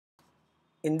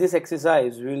In this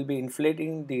exercise, we will be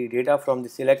inflating the data from the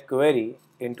select query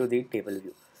into the table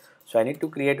view. So I need to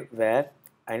create where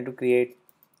I need to create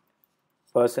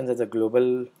persons as a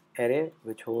global array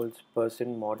which holds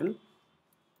person model.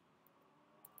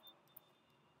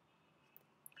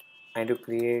 I need to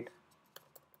create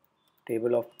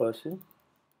table of person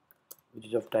which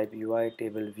is of type UI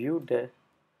table view.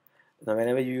 Now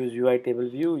whenever you use UI table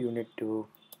view, you need to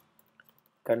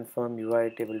confirm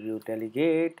UI table view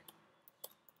delegate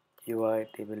UI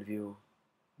table view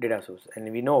data source,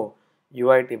 and we know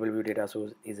UI table view data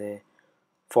source is a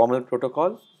formal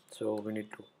protocol, so we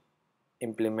need to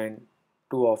implement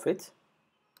two of its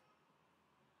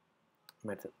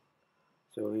method.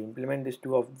 So we implement this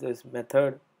two of this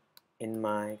method in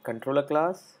my controller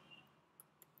class,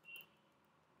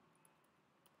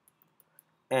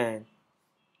 and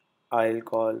I'll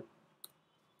call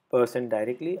person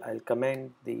directly. I'll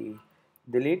comment the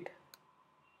delete,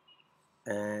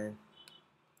 and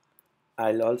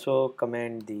I'll also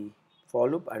comment the for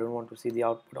loop. I don't want to see the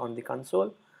output on the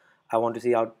console. I want to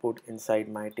see output inside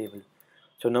my table.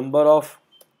 So number of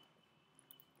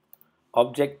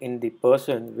object in the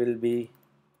person will be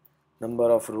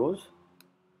number of rows.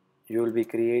 You will be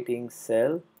creating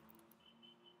cell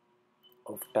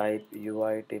of type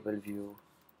UI table view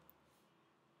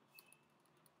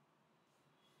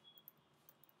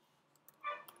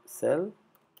cell.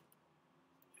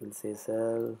 We'll say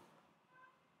cell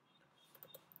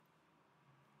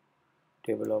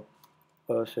table of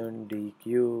person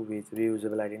DQ with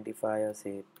reusable identifier,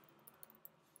 say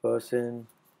person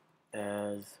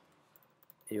as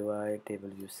UI table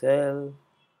view cell.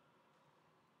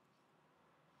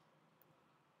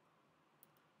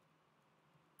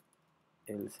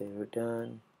 It will say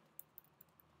return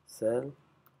cell.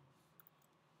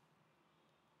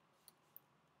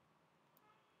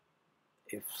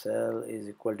 If cell is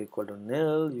equal to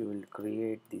nil, you will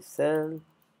create the cell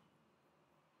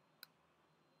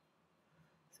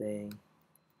saying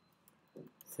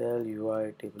cell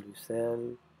UI table view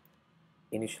cell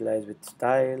initialize with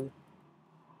style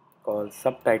called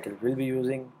subtitle. We'll be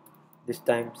using this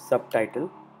time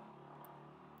subtitle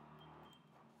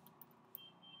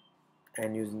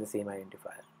and using the same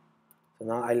identifier. So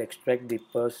now I'll extract the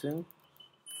person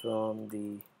from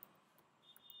the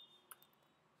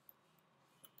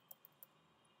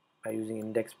by using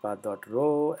index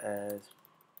path.row as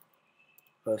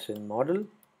person model.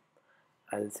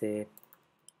 I'll say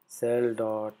cell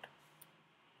dot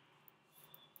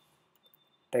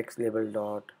text label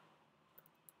dot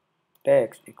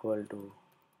text equal to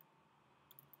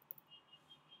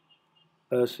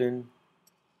person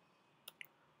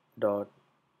dot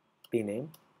pname,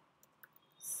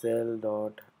 cell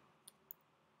dot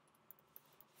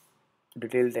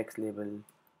detail text label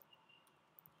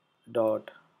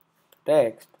dot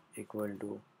text equal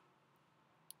to,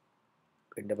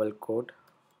 in double quote,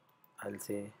 I'll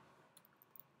say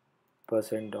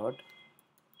person dot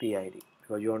PID,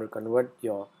 because you want to convert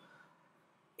your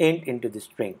int into the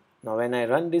string. Now when I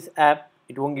run this app,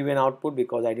 it won't give an output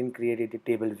because I didn't create it a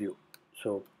table view.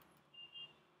 So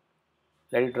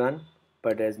let it run,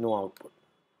 but there's no output.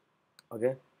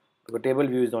 Okay, because table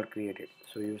view is not created.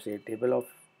 So you say table of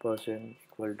person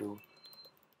equal to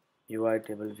UI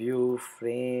table view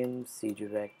frame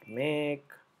cdirect make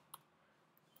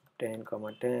 10,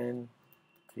 10,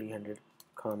 300,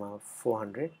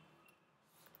 400.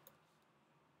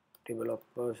 Table of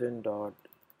person dot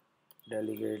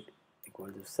delegate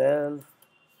equal to self.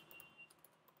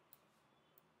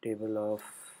 Table of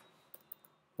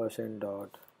person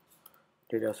dot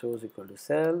data source equal to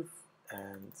self,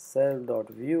 and self dot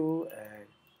view and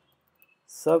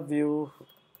sub view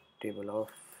table of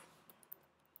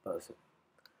person.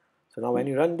 So now when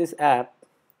you run this app,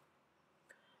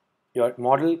 your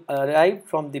model arrived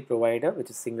from the provider, which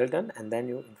is singleton, and then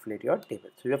you inflate your table.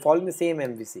 So you are following the same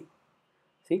MVC.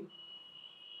 See,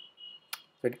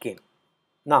 so it came.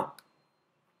 Now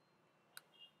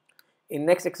in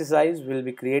next exercise, we will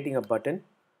be creating a button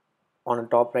on a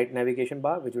top right navigation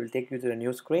bar which will take you to the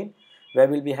new screen, where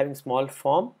we'll be having small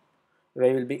form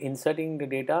where you'll be inserting the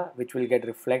data which will get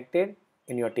reflected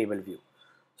in your table view.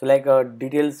 So like a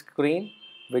detail screen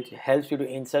which helps you to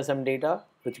insert some data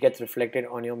which gets reflected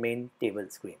on your main table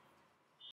screen.